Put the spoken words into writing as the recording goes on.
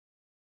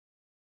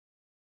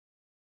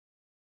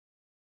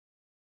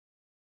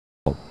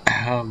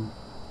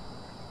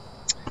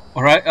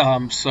Alright,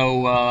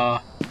 so,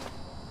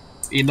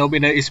 in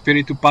nomine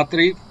Spiritu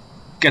Patri,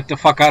 get the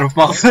fuck out of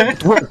Malte.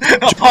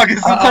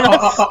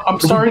 I'm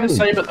sorry to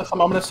say, but the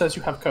thermometer says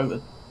you have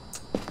COVID.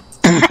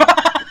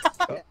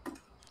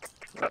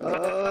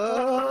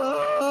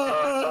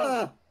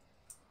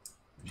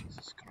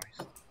 Jesus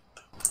Christ.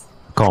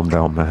 Calm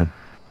down, man.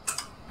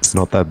 It's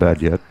not that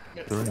bad yet.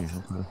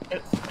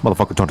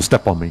 Motherfucker trying to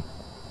step on me.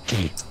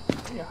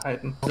 You're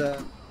hiding.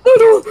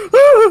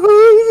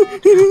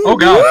 Oh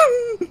god!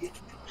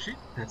 Shit,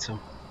 that's him.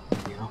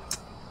 Yeah.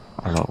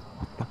 I don't know.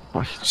 What the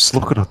fuck? Just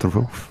looking at the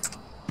roof.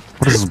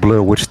 What is this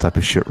Blair Witch type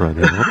of shit right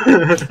here?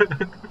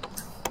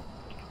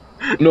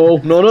 No.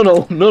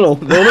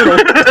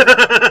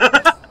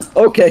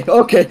 Okay.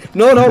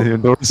 No. Your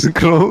doors are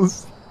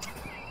closed.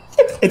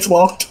 It's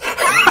locked.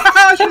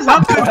 She's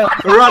up there!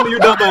 Run, you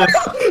dumbass!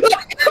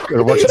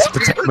 Gotta watch this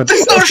protectment.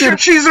 Oh shit,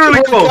 she's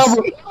really close!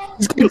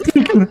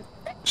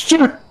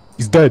 Shit!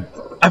 He's dead.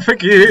 I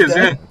think he is,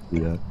 yeah.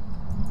 Yeah.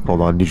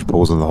 Hold on, I need you to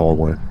pose in the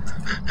hallway.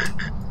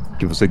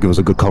 Give us a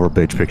good cover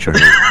page picture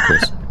here,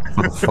 Chris.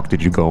 Where the fuck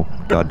did you go?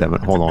 God damn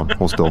it. Hold on.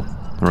 Hold still.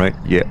 Alright?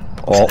 Yeah.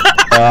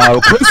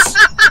 Chris!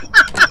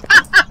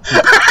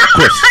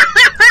 Chris!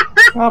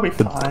 I'll be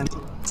fine.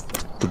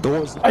 The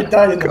doors. I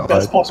died in the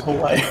best possible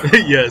way.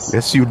 Yes.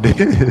 Yes, you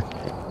did.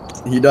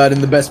 He died in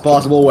the best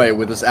possible way,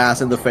 with his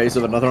ass in the face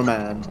of another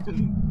man.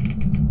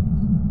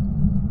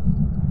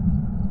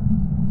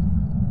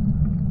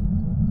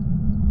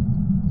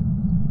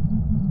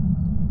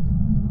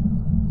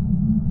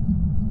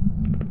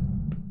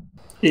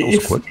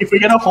 If we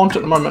get a haunt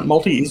at the moment,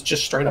 Malte is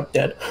just straight up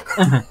dead.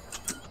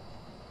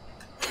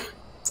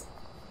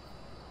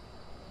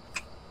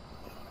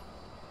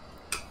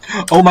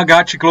 Oh my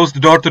god, she closed the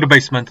door to the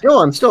basement. Yo,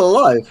 I'm still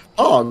alive.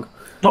 Hog.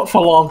 Not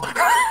for long.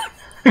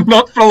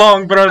 Not for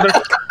long, brother.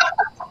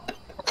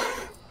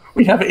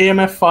 We have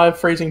EMF 5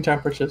 freezing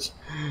temperatures.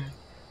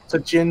 It's a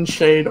Jin,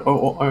 Shade,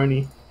 or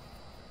Oni.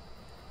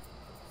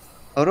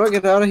 How do I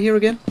get out of here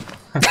again?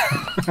 Who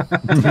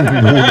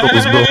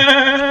knows, bro?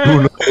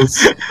 Who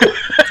knows?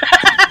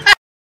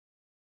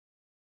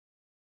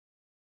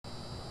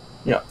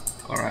 Yeah.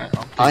 Alright.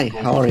 Hi,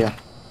 how are ya?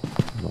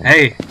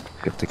 Hey.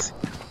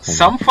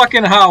 Some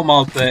fucking how,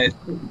 Malte.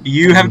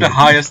 You have the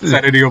highest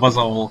sanity of us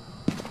all.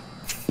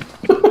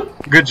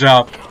 Good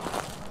job.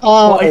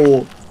 Oh.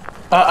 Well,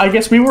 I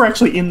guess we were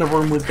actually in the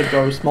room with the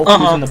ghost. Malte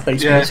was in the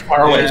basement as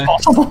far away as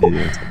possible.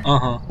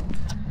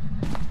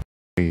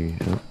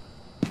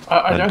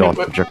 I don't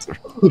think projector.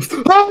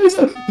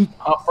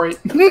 Upright.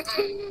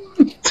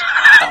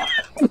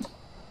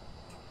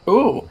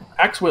 Ooh,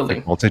 axe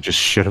wielding. Malte just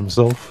shit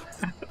himself.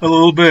 A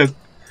little bit.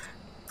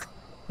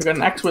 We got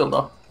an axe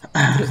wielder.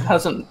 Just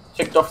hasn't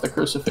kicked off the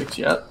crucifix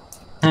yet.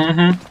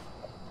 Mm-hmm.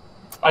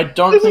 I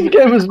don't think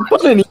this game is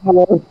fun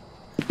anymore.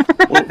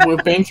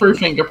 We've been through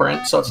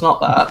fingerprints, so it's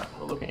not that.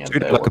 We're looking at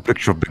Treat it like a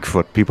picture of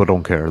Bigfoot. People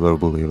don't care. They'll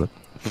believe it.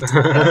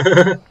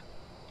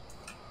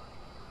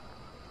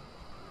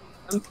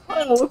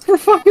 Oh, for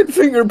fucking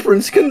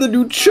fingerprints, can the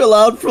dude chill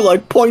out for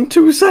like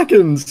 0.2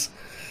 seconds?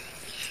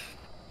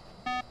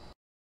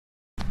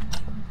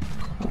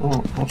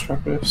 Oh, I'll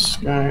check this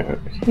guy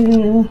over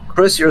here.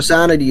 Chris, your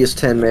sanity is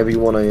 10. Maybe you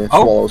want to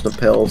swallow the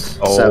pills.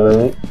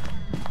 7.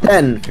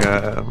 10.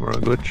 Camera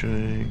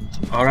glitching.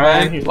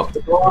 Alright. He locked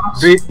the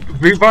glass.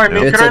 Be by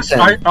me, It's Chris. a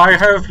 10. I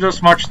have the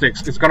smart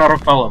sticks. It's gonna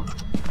repel him.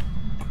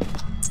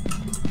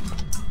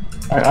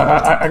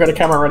 I got a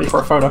camera ready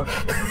for a photo.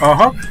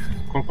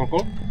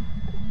 Cool.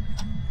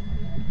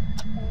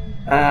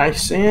 I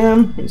see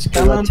him. He's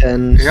Still coming. at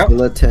 10. Yep.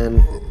 Still at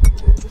 10.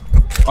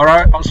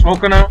 Alright, I'm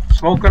smoking him.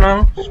 Smoking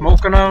him.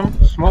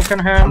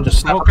 I'm just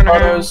snapping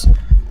photos.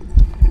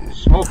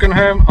 Smoking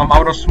him. I'm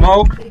out of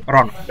smoke.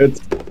 Run.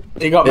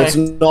 He got me. It's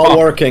not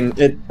working.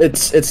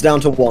 It's down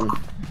to 1.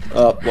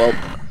 Well.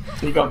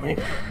 He got me.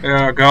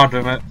 Yeah, god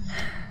damn it.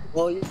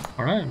 Well, yeah.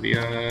 Alright,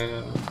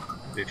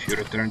 if you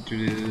return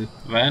to the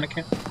van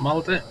again,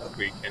 Malte,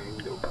 we can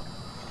go.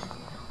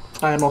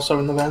 I am also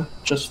in the van.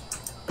 Just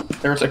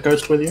there's a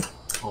ghost with you.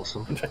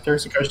 Awesome. In fact,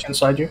 there's a ghost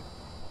inside you.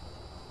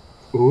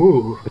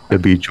 Ooh.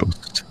 Davey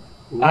Jones.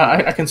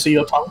 I can see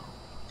your tongue.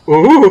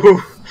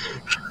 Ooh.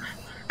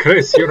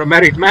 Chris, you're a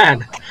married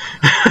man.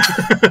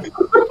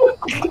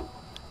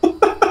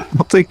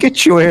 Malte,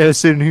 get your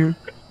ass in here.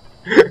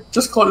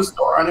 Just close the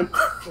door on him.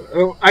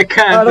 Oh, I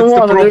can't. I don't That's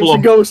want the it. There's a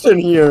problem. ghost in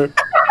here.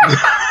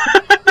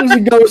 There's a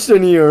ghost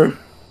in here.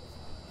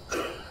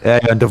 Yeah,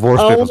 and divorce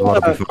Oh, papers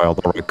want to be filed.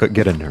 Alright,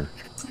 get in there.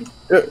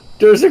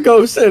 There's a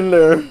ghost in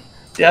there.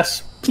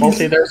 Yes,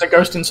 Malte, there's a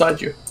ghost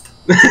inside you.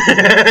 You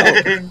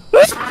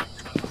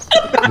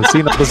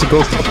see, now there's a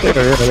ghost up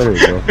there. Yeah, there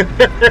you go.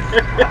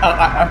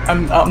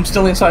 I'm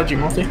still inside you,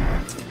 Malte.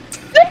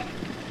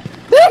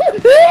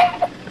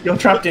 You're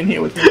trapped in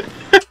here with me.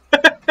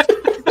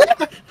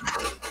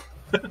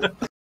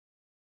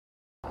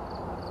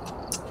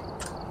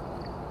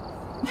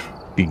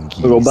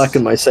 Binkies. I'll go back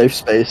in my safe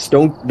space.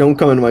 Don't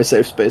come into my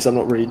safe space. I'm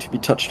not ready to be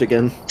touched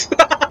again.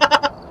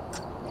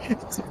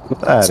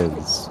 That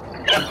is.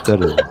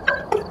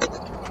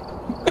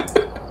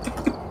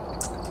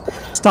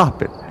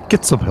 Stop it.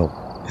 Get some help.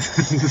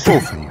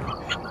 Both of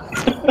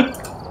you.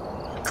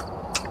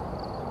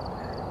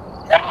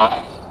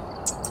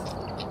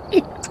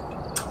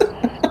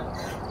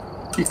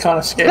 You kind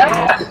of scared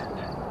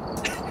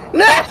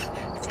me.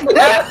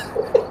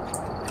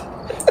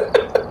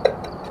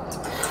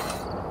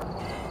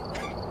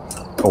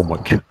 Oh my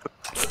god.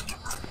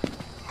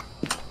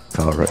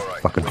 Alright,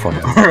 fucking funny.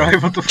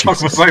 Alright, what the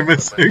fuck was I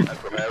missing?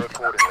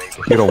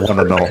 You don't want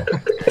to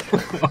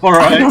know.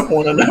 Alright. I don't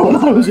want to know when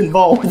I was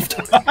involved.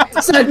 I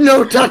said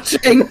no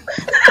touching!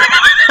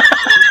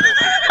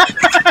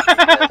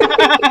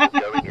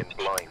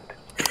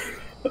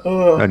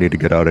 I need to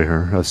get out of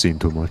here. I've seen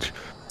too much.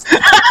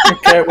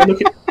 Okay, we're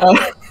looking.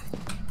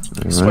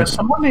 So Right.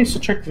 someone needs to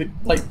check the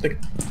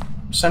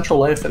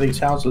central air for these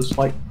houses.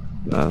 Like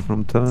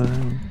From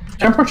time.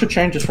 temperature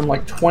changes from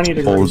like 20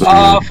 degrees.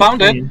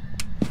 Found it.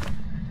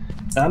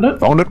 Found it?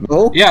 Found it?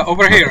 Oh? Yeah,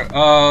 over here.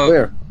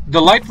 Where?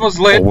 The light was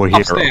lit Over here,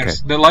 upstairs.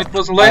 okay. The light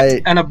was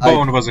lit and a I-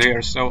 bone was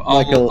here, so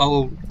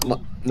Michael,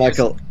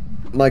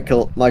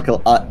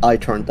 I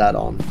turned that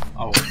on.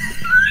 Oh.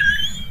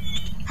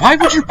 Why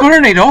would you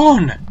turn it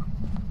on? I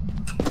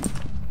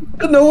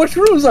don't know which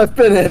rooms I've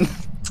been in.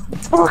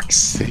 Fuck's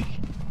sake.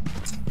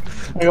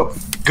 I got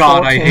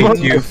God, I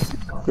 14. hate you.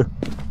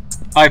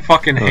 I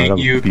fucking hate that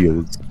you. would be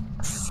a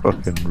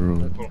fucking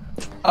room.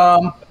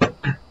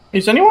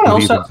 Is anyone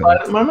else Leave it outside there.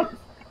 at the moment?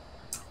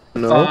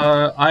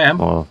 No. I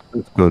am. Oh,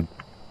 it's good.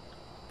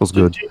 What's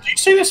good? Do you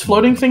see this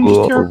floating thing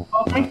just here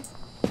above me?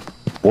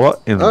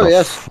 What in Oh, the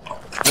yes.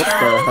 What the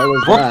hell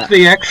is What that?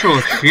 the actual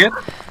shit?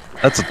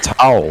 That's a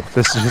towel.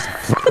 This is just a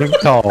fucking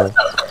towel.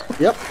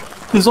 Yep.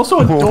 There's also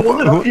a door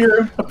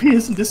that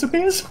appears and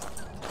disappears.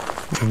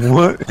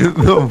 What in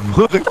the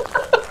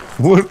fuck?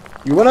 What?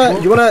 You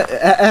wanna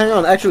hang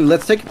on, actually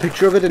let's take a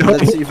picture of it and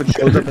let's see if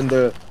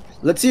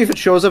it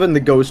shows up in the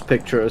ghost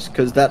pictures,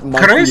 because that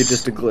might Chris? be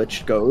just a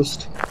glitched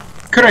ghost.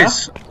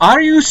 Chris, are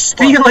you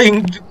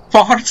stealing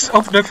parts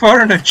of the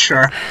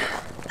furniture?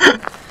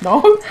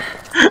 No?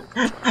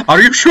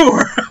 Are you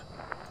sure?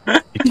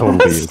 He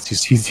totally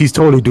is. He's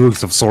totally doing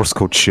some source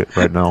code shit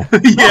right now.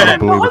 I Yeah. don't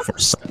believe it for a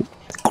second.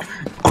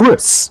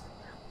 Chris!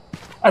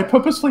 I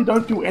purposely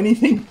don't do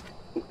anything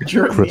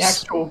during the Chris.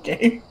 actual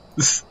game.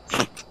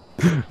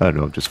 I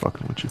know, I'm just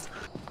fucking with you.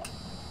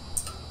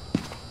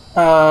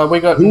 We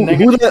got Who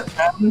negative the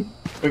 10.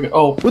 We got,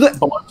 oh, who the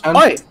below 10.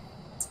 Oi!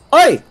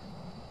 Oi!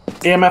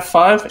 EMF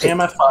 5,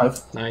 EMF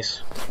 5.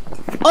 Nice.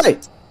 Oi!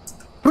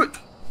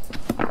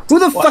 Who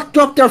the fuck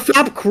dropped their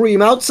fab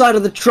cream outside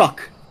of the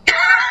truck?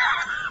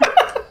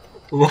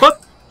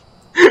 What?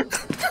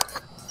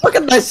 Look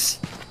at this!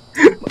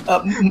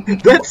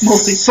 That's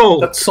Malte,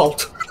 salt. That's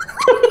salt.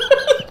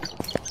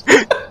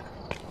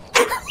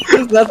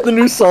 Is that the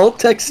new salt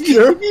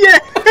texture? Yeah!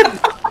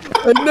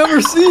 I've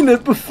never seen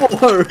it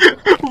before.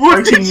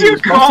 What did you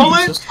call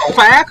it?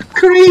 Fat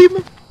cream?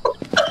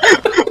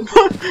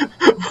 what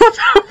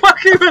the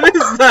fuck even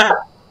is that?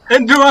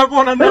 And do I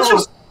want to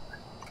know?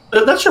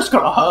 That's just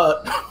gonna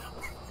hurt.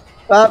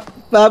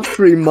 Fab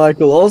cream,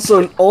 Michael,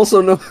 also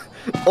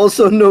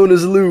known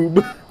as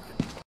lube.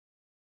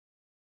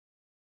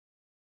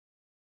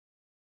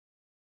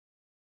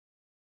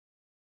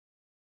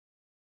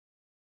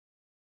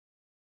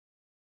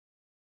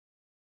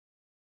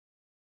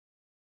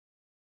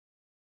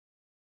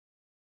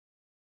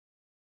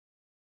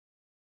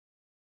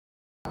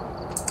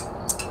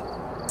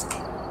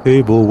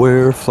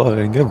 Tableware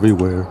flying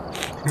everywhere.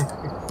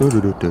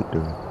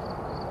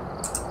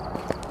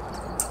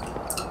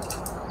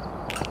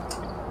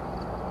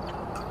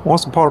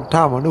 Once upon a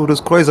time, I knew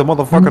this crazy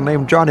motherfucker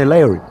named Johnny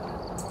Larry,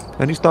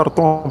 and he started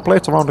throwing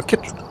plates around the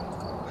kitchen.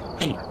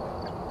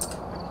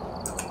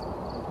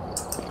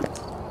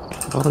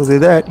 Not only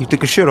that, he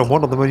took a shit on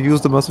one of them and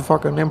used them as a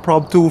fucking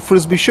impromptu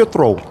frisbee shit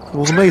throw. It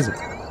was amazing.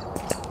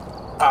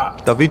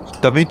 Da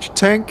Vinci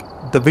tank,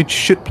 Da Vinci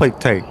shit plate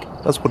tank.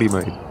 That's what he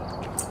made.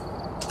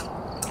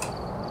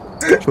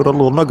 Showed out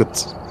little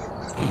nuggets.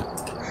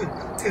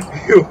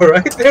 You were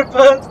right there,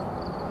 bud.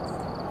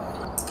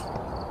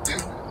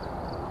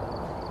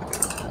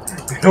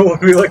 You know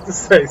what we like to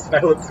say,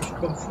 silence is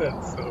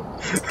consent, so...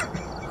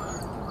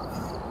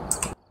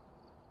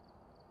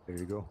 There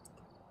you go.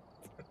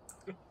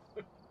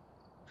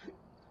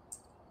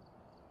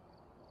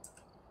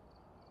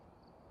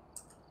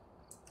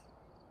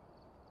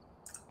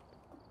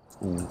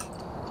 Ooh.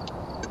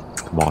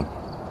 Come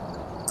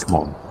on. Come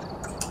on.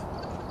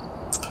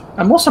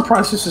 I'm more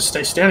surprised this is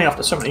stay standing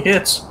after so many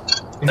hits.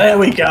 There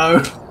we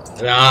go.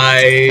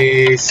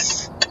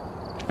 Nice.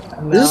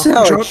 And This is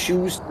now- how I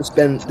choose to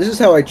spend. This is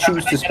how I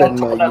choose to spend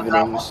my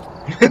evenings.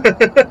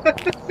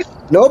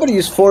 Nobody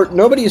is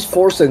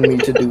forcing me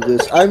to do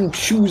this. I'm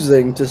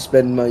choosing to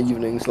spend my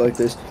evenings like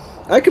this.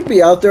 I could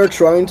be out there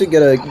trying to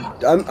get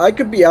a. I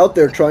could be out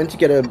there trying to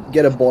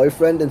get a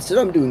boyfriend. Instead,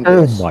 I'm doing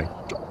this. Oh my.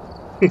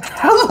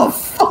 How the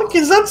fuck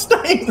is that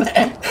staying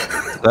there?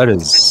 That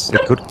is.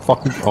 It could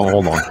fucking. Oh,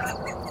 hold on.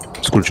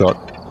 Screenshot.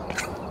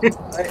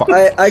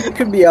 I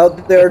could be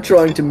out there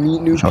trying to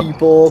meet new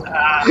people,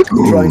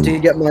 trying to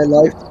get my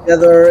life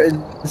together.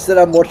 Instead,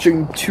 I'm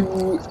watching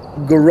two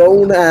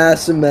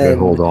grown-ass men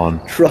hold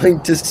on. trying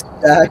to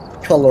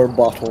stack color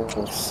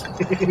bottles.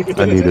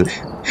 I need it.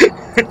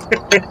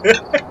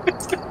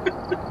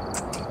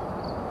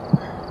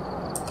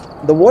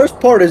 The worst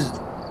part is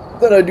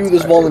that I do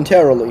this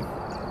voluntarily.